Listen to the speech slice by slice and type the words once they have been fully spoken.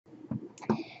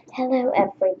Hello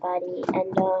everybody,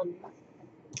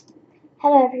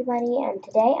 and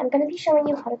today I'm going to be showing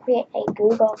you how to create a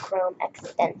Google Chrome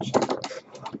extension.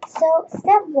 So,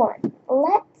 step 1,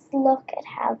 let's look at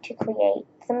how to create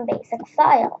some basic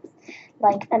files,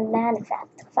 like a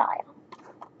manifest file.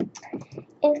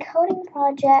 In coding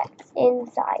projects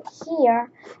inside here,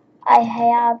 I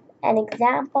have an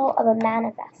example of a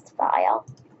manifest file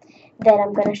that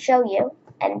I'm going to show you,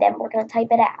 and then we're going to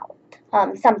type it out,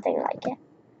 something like it.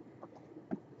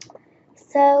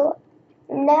 So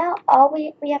now what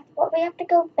we have to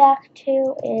go back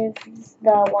to is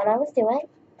the one I was doing.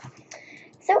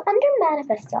 So under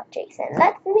manifest.json,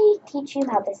 let me teach you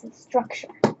how this is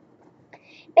structured.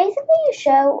 Basically, you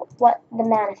show what the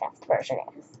manifest version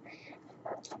is.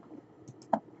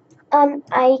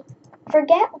 I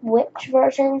forget which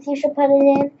versions you should put it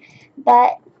in,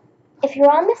 but if you're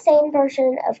on the same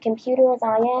version of computer as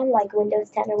I am, like Windows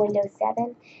 10 or Windows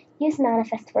 7, use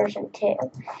manifest version 2.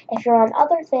 If you're on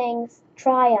other things,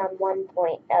 try on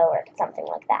 1.0 or something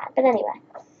like that. But anyway,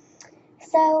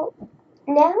 so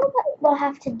now what we'll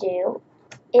have to do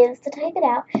is to type it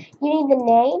out. You need the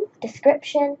name,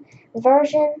 description,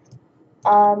 version,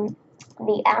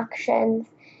 the actions,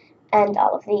 and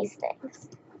all of these things.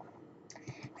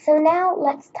 So now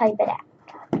let's type it out.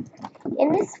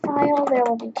 In this file, there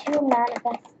will be two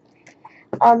manifests.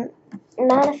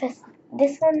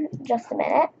 This one, just a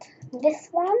minute. This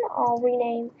one I'll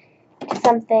rename to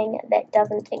something that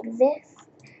doesn't exist.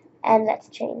 And let's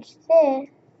change this.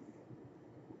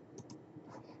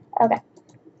 Okay.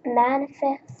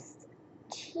 Manifest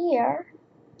here.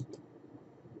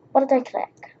 What did I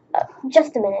click? Oh,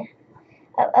 just a minute.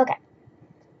 Oh, okay.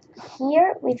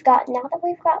 Here now that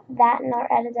we've got that in our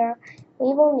editor,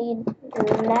 we will need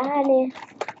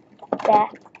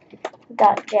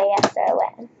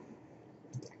manifest.json.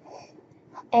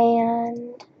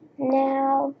 And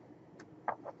now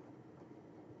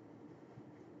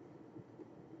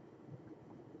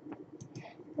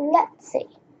let's see.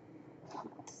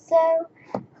 So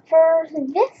for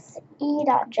this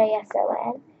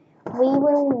e.json, we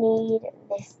will need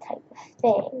this type of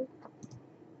thing.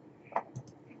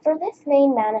 For this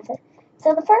main manifest,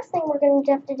 so the first thing we're going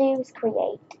to have to do is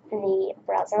create the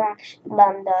browser action,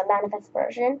 the manifest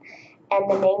version, and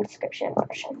the name description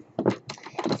version.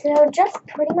 So just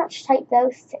pretty much type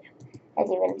those two. As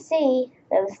you can see,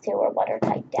 those two are what are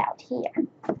typed out here.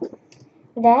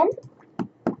 Then,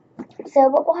 so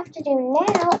what we'll have to do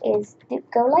now is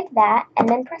go like that, and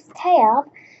then press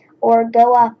tab, or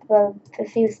go up a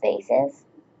few spaces,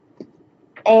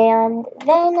 and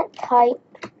then type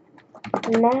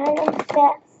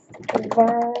manifest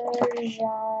version.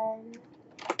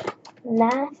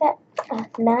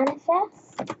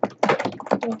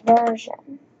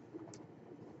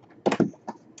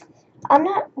 I'm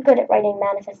not good at writing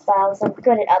manifest files, I'm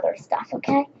good at other stuff,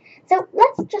 okay? So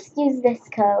let's just use this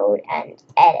code and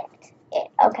edit it,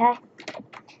 okay?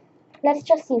 Let's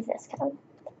just use this code.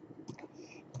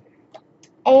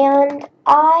 And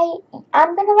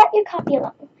I'm going to let you copy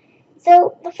along.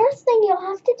 So the first thing you'll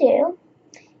have to do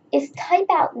is type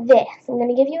out this. I'm going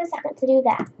to give you a second to do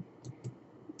that.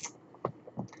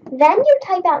 Then you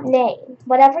type out name.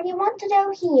 Whatever you want to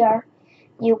do here,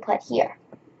 you put here.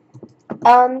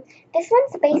 This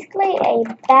one's basically a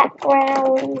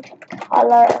background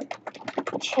color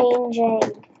changing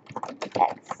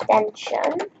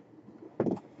extension.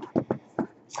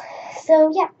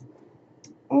 So yeah.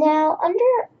 Now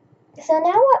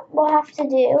what we'll have to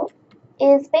do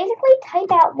is basically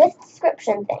type out this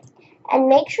description thing and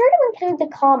make sure to include the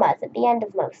commas at the end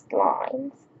of most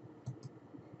lines.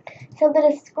 So the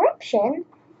description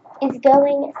is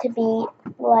going to be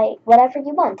like whatever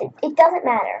you want. It doesn't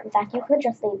matter. In fact, you could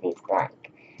just leave these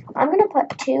blank. I'm going to put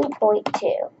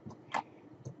 2.2.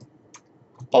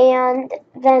 And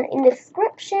then in the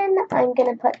description, I'm going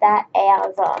to put that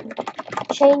as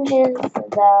changes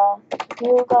the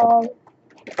Google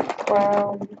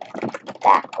Chrome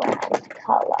background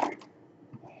color.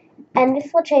 And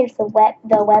this will change the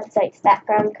website's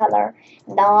background color,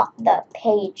 not the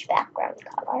page background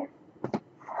color,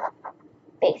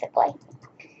 basically.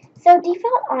 So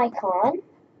default icon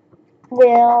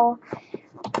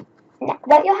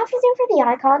what you'll have to do for the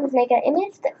icon is make an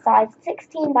image that's size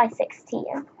 16 by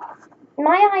 16.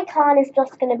 My icon is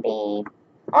just going to be,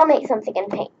 I'll make something in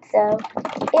Paint, so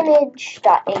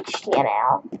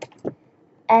image.html.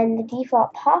 And the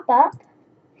default pop-up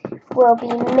will be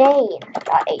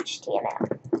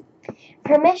main.html.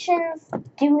 Permissions,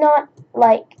 do not,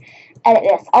 edit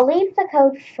this. I'll leave the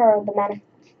code for the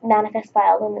manifest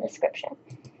file in the description.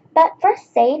 But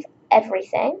first save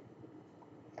everything,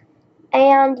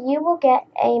 and you will get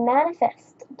a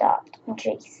manifest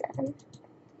JSON.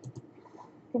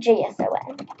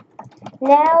 JSON.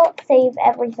 Now save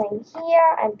everything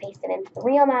here and paste it into the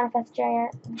real manifest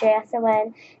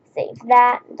JSON. Save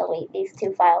that and delete these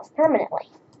two files permanently.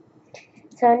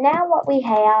 So now what we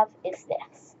have is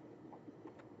this.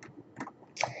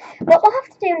 What we'll have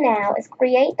to do now is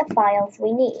create the files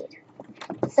we need.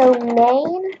 So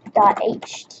main.html.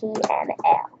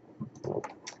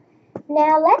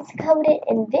 Now let's code it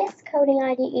in this coding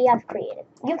IDE I've created.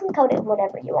 You can code it in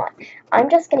whatever you want. I'm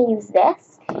just going to use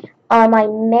this. I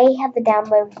may have the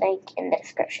download link in the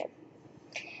description.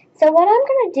 So what I'm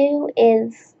going to do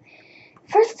is,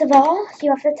 first of all,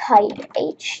 you have to type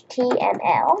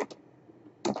HTML,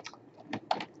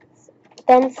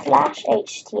 then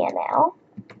 /HTML.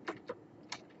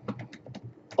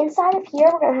 Inside of here,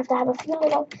 we're going to have a few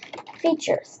little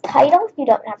features. Title, you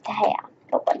don't have to have.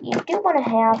 But what you do want to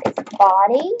have is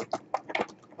body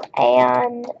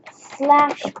and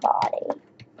 /body.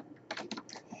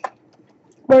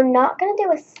 We're not going to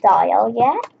do a style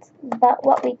yet, but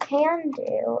what we can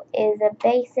do is a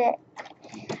basic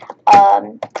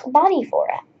body for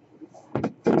it.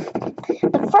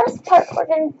 The first part we're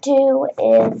going to do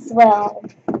is, well,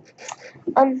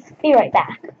 be right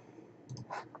back.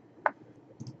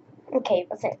 Okay,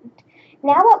 listen.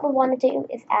 Now what we want to do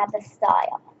is add the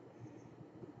style.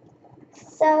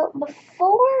 So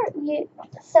before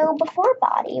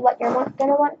body, what you're going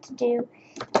to want to do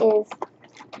is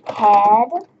head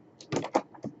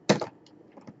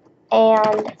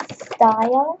and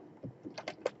style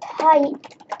type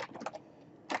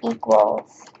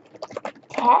equals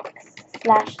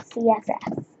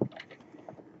text/CSS,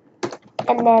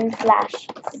 and then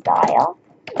 /style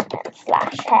and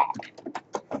 /head.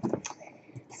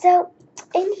 So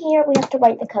in here we have to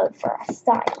write the code for our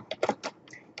style.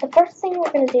 The first thing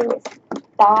we're going to do is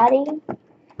body,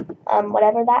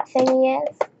 whatever that thing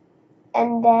is,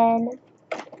 and then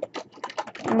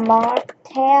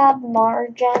tab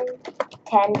margin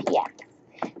 10 px.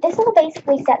 This will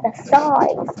basically set the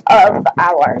size of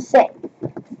our thing.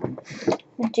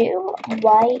 Do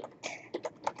white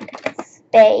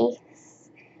space,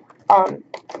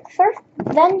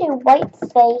 then do white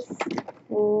space,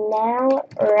 now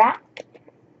wrap.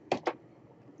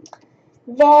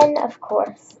 Then, of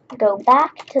course, go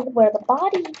back to where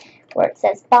it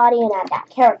says body, and add that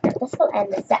character. This will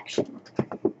end the section.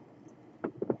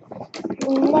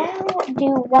 Now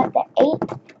do what the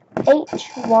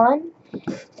H1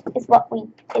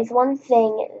 is one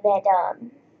thing that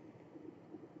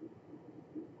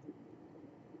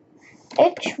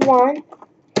H1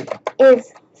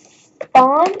 is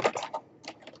font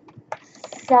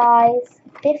size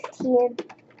 15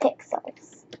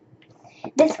 pixels.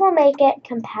 This will make it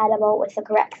compatible with the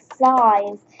correct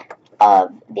size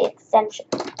of the extension.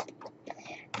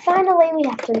 Finally, we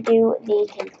have to do the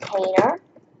container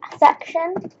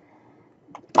section,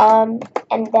 and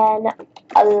then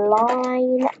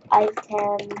align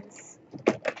items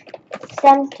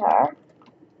center,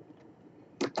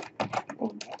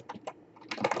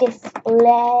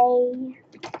 display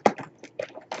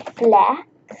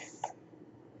flex,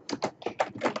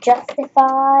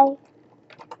 justify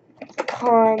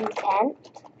content,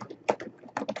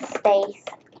 space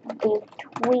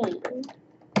between.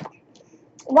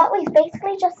 What we've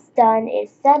basically just done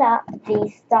is set up the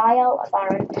style of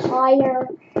our entire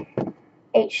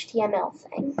HTML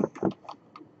thing.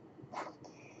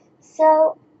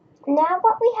 So now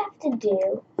what we have to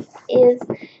do is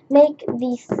make a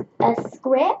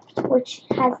script which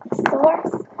has the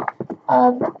source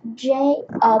of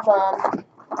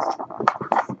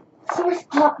source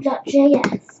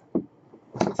pop.js.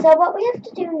 So what we have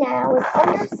to do now is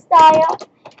under style,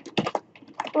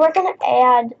 we're going to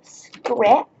add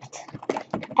script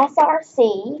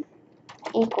src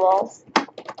equals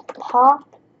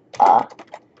pop.js,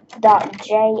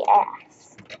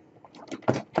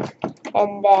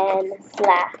 and then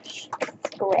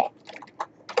 /script.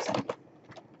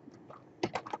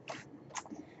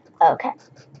 Okay.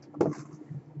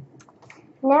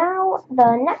 Now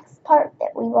the next part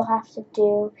that we will have to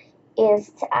do is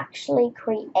to actually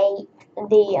create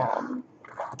the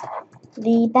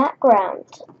background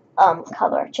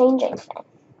color changing thing.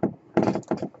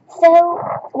 So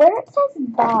where it says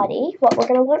body, what we're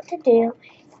going to want to do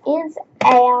is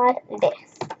add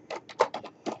this.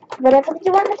 Whatever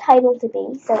you want the title to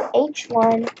be, so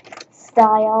H1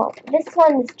 style, this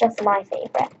one is just my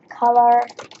favorite, color,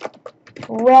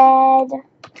 red,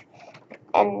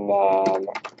 and then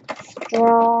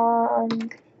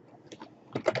strong,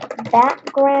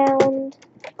 background,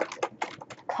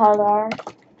 color,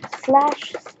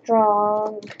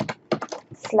 /strong,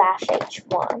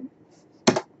 /H1.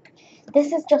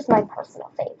 This is just my personal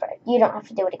favorite. You don't have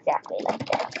to do it exactly like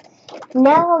this.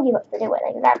 Now you have to do it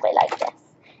exactly like this.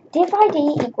 Div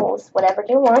ID equals whatever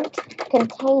you want.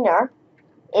 Container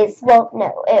is, well,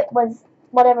 no, it was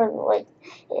whatever, like,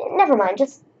 never mind,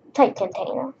 just type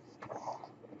container.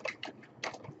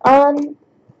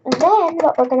 Then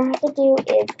what we're going to have to do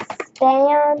is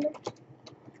span,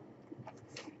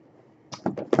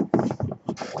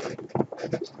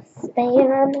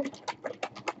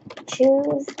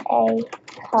 choose a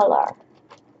color,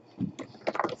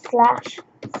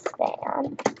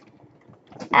 /span.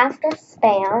 After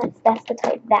span, it's best to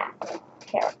type that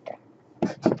character.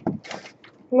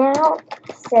 Now,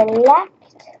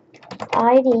 select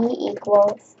ID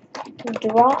equals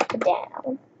drop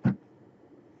down.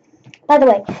 By the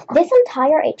way, this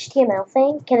entire HTML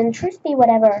thing can in truth be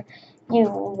whatever you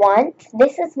want.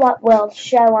 This is what will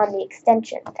show on the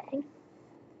extension thing.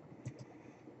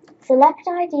 Select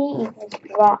ID equals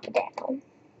drop down.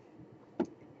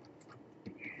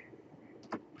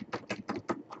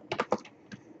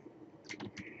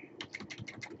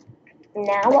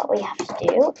 Now what we have to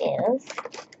do is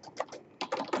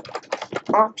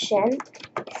option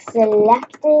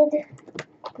selected,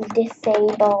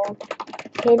 disabled,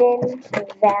 hidden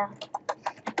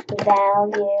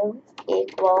value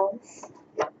equals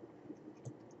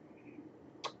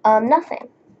nothing,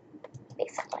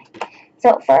 basically.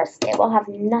 So first it will have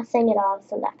nothing at all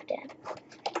selected.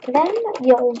 Then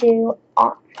you'll do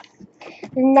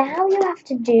now you have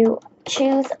to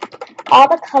choose all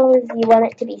the colors you want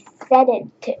it to be setted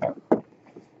to.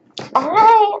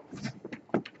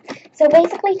 So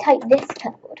basically type this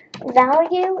code.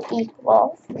 Value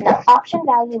equals, no, option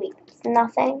value equals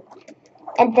nothing,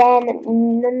 and then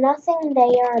nothing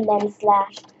there, and then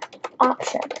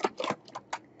 /option.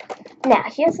 Now,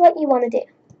 here's what you want to do.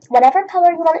 Whatever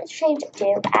color you want it to change it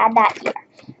to, add that here.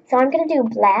 So I'm going to do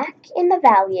black in the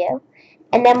value,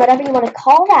 and then whatever you want to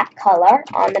call that color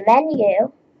on the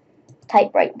menu,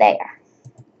 type right there.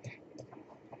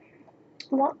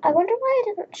 Well, I wonder why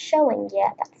it isn't showing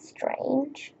yet. That's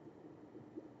strange.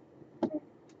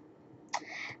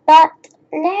 But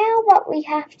now what we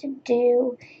have to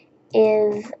do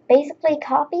is basically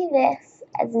copy this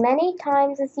as many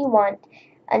times as you want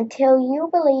until you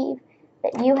believe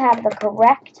that you have the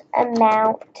correct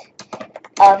amount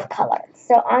of colors.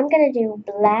 So I'm going to do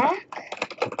black,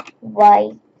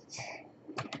 white,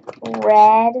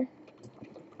 red,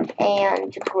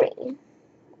 and green.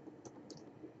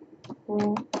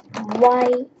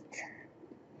 White,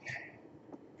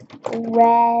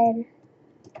 red,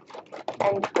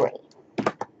 and green.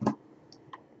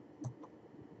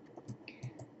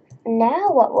 Now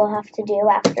what we'll have to do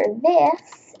after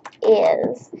this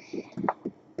is,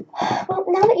 well,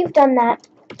 now that you've done that,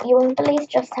 you will at least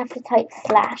just have to type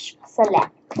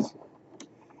 /select.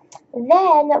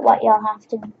 Then what you'll have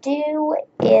to do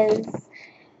is,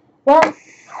 well,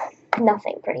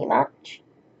 nothing pretty much.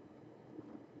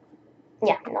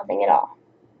 Yeah, nothing at all.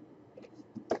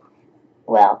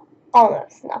 Well,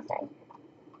 almost nothing.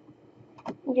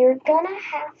 You're gonna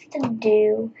have to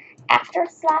do, after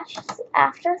select,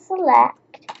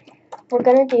 we're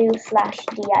gonna do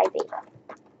 /div.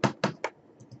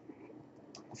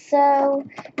 So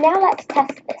now let's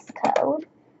test this code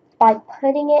by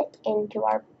putting it into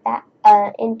our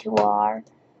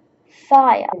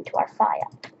file.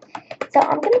 So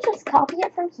I'm gonna just copy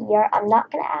it from here. I'm not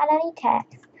gonna add any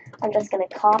text. I'm just gonna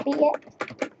copy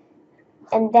it,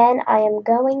 and then I am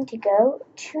going to go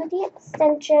to the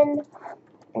extension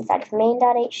inside of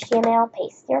main.html,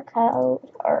 paste your code,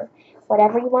 or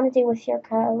whatever you want to do with your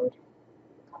code.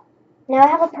 Now I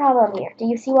have a problem here. Do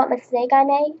you see what mistake I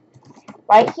made?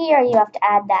 Right here, you have to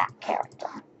add that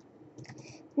character.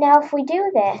 Now if we do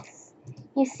this,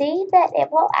 you see that it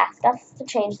will ask us to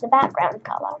change the background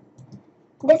color.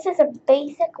 This is a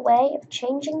basic way of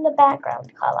changing the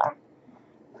background color.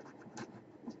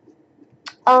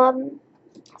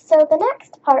 So the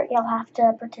next part you'll have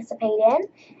to participate in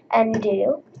and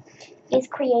do is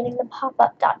creating the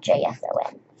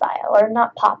popup.json file, or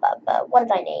not popup, but what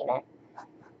did I name it?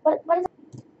 What is it?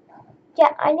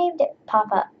 Yeah, I named it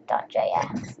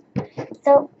popup.js.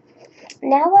 So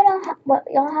now what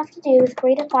you'll have to do is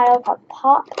create a file called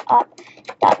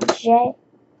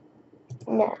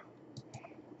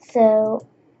So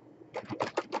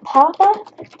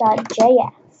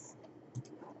popup.js.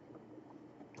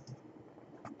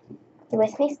 You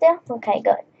with me still? Okay,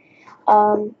 good.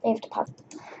 I have to pause.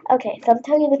 Okay, so to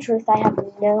tell you the truth, I have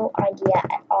no idea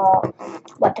at all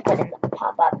what to put in the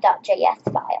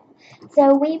popup.js file.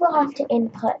 So we will have to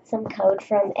input some code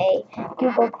from a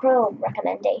Google Chrome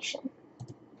recommendation.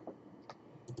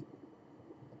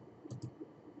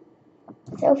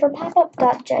 So for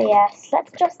popup.js,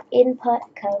 let's just input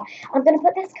code. I'm going to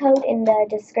put this code in the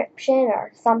description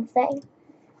or something.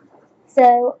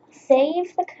 So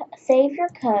save your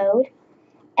code,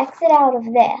 exit out of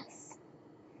this,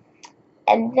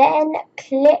 and then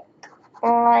click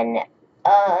on,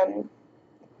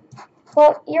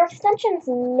 well, your extension's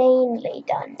mainly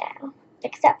done now,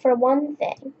 except for one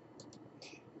thing.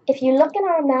 If you look in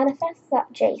our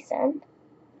manifest.json,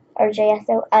 or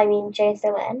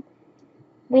JSON,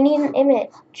 we need an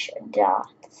image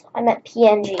dot. I meant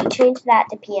PNG. Change that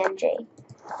to PNG.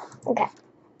 Okay.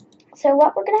 So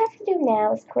what we're going to have to do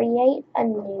now is create a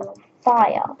new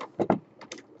file.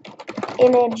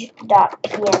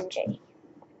 Image.png.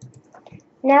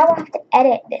 Now we'll have to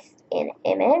edit this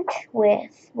image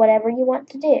with whatever you want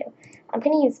to do. I'm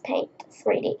going to use Paint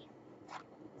 3D.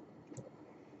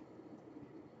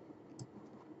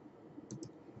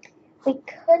 It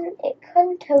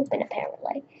couldn't open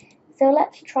apparently. So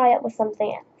let's try it with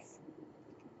something else.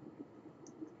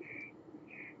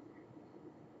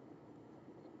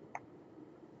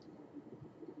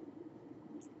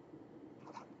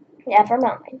 Never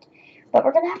mind. What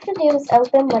we're going to have to do is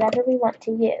open whatever we want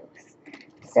to use.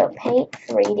 So Paint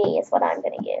 3D is what I'm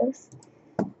going to use.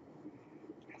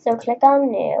 So click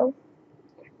on New.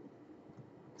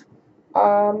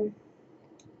 How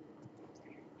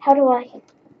do I...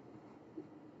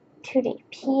 2D,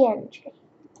 PNG.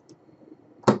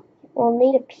 We'll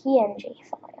need a PNG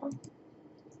file.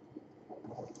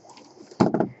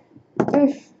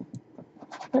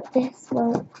 But this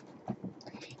won't.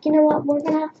 You know what? We're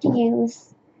gonna have to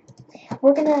use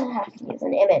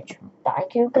an image by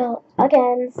Google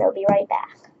again. So be right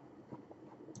back.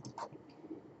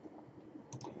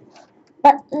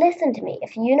 But listen to me.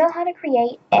 If you know how to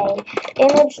create an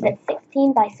image that's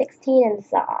 16 by 16 in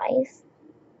size,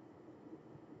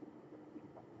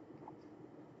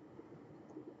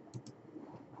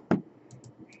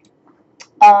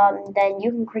 then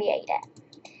you can create it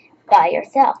by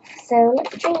yourself. So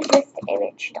let's change this to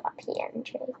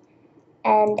image.png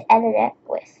and edit it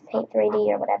with Paint 3D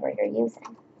or whatever you're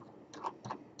using.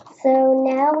 So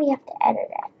now we have to edit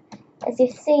it. As you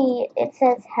see, it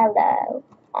says hello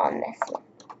on this one.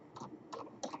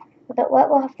 But what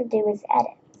we'll have to do is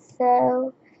edit.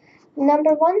 So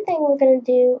number one thing we're going to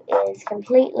do is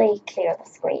completely clear the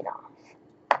screen off.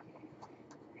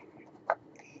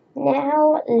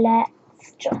 Now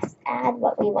let's just add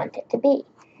what we want it to be.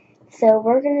 So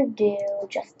we're going to do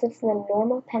just this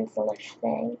normal pencilish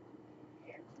thing.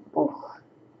 Ooh.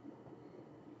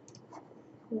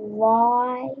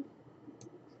 Why?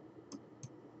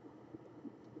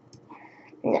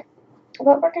 No.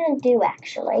 What we're going to do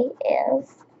actually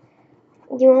is,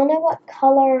 you all know what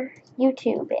color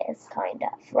YouTube is, kind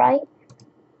of, right?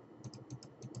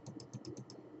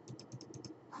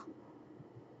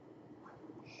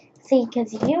 See,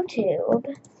 because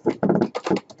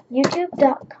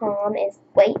YouTube.com is,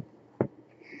 wait.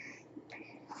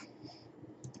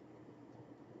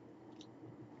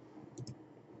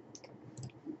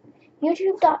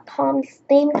 YouTube.com's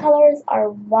theme colors are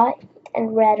white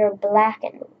and red or black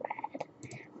and red.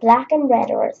 Black and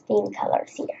red are its theme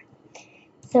colors here.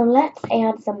 So let's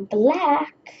add some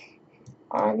black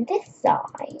on this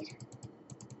side.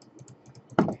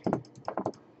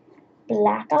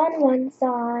 Black on one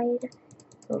side,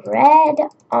 red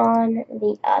on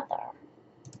the other.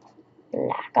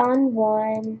 Black on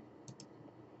one,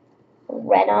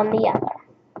 red on the other.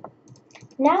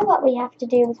 Now what we have to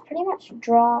do is pretty much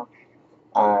draw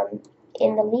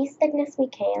in the least thickness we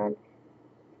can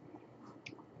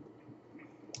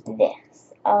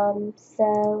this.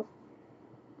 So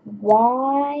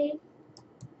Y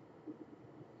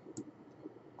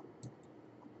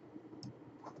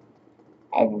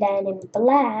and then in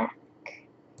black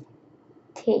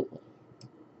T.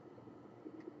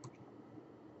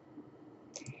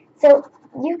 So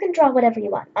you can draw whatever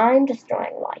you want. I'm just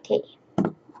drawing YT.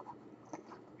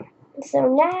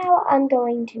 So now I'm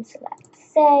going to select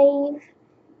save,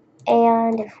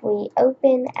 and if we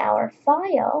open our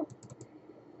file,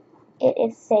 it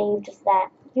is saved as that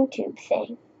YouTube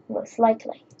thing, most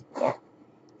likely. Yeah,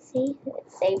 see,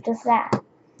 it's saved as that.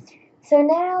 So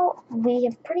now we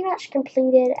have pretty much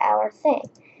completed our thing.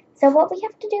 So what we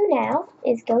have to do now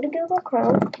is go to Google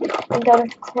Chrome and go to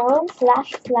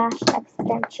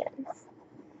Chrome//extensions.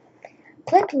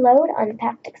 Click Load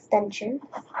Unpacked Extensions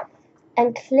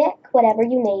and click whatever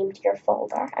you named your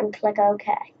folder and click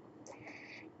OK.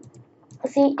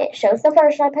 See, it shows the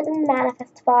version I put in the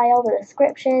manifest file, the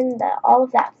description, all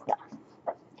of that stuff.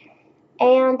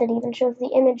 And it even shows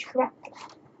the image correctly.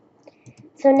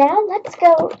 So now let's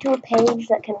go to a page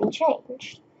that can be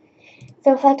changed.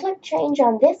 So if I click change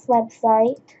on this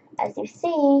website, as you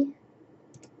see,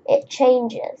 it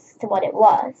changes to what it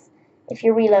was. If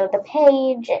you reload the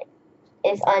page, it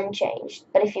is unchanged.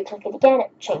 But if you click it again,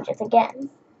 it changes again.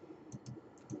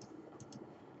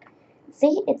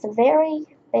 See, it's a very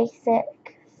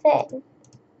basic thing.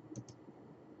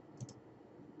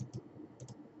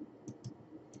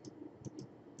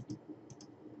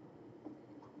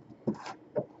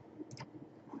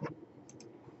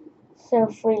 So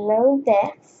if we load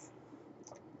this,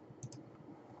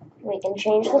 we can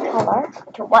change the color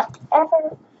to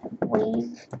whatever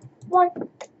we want.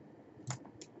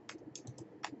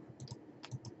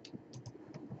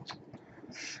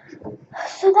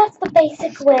 So that's the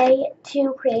basic way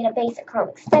to create a basic Chrome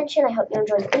extension. I hope you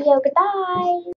enjoyed the video. Goodbye!